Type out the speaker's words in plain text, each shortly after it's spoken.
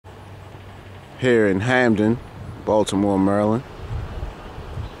here in Hamden, Baltimore, Maryland.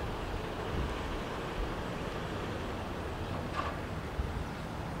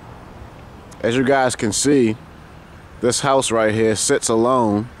 As you guys can see, this house right here sits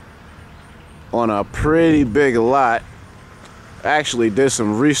alone on a pretty big lot. Actually did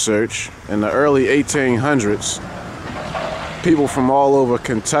some research. In the early 1800s, people from all over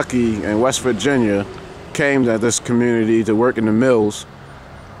Kentucky and West Virginia came to this community to work in the mills.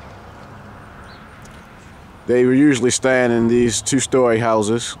 They were usually staying in these two-story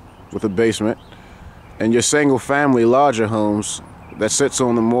houses with a basement, and your single-family larger homes that sits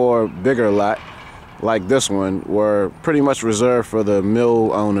on the more bigger lot like this one were pretty much reserved for the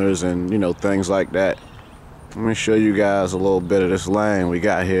mill owners and, you know, things like that. Let me show you guys a little bit of this land we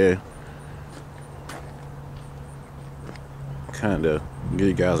got here. Kind of give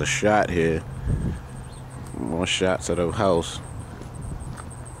you guys a shot here. More shots of the house.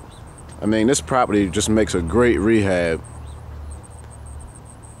 I mean, this property just makes a great rehab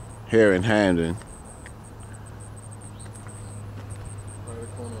here in Hamden.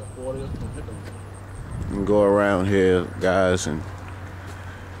 And go around here, guys, and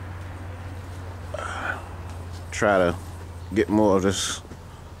try to get more of this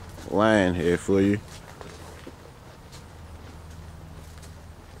land here for you.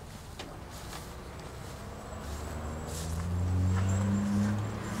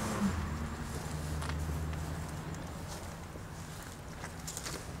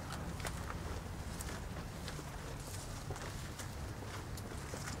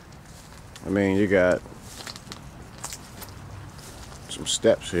 I mean, you got some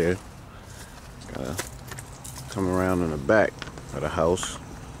steps here. Gotta come around in the back of the house.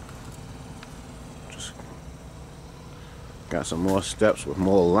 Just got some more steps with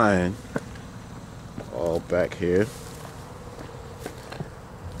more line all back here.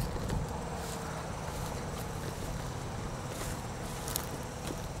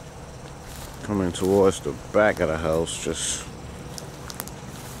 Coming towards the back of the house, just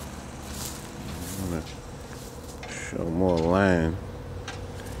show more line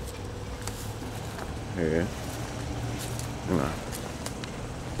here.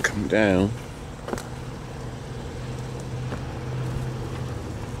 Come down.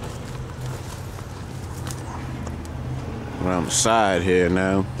 Around the side here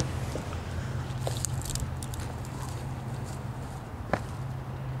now.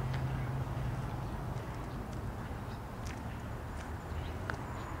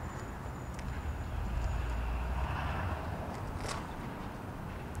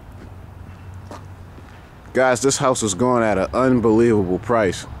 Guys, this house is going at an unbelievable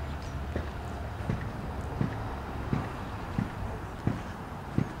price.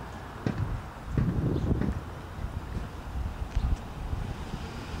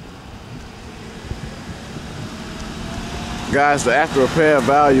 Guys, the after repair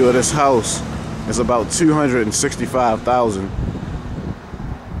value of this house is about $265,000.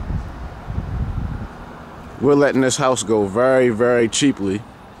 We're letting this house go very, very cheaply.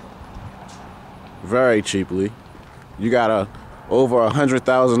 Very cheaply. You got a over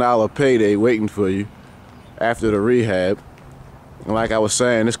 $100,000 payday waiting for you after the rehab. And like I was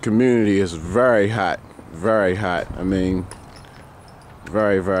saying, this community is very hot. Very hot. I mean,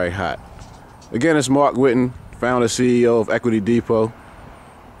 very, very hot. Again, it's Mark Whitten, founder CEO of Equity Depot,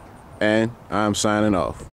 and I'm signing off.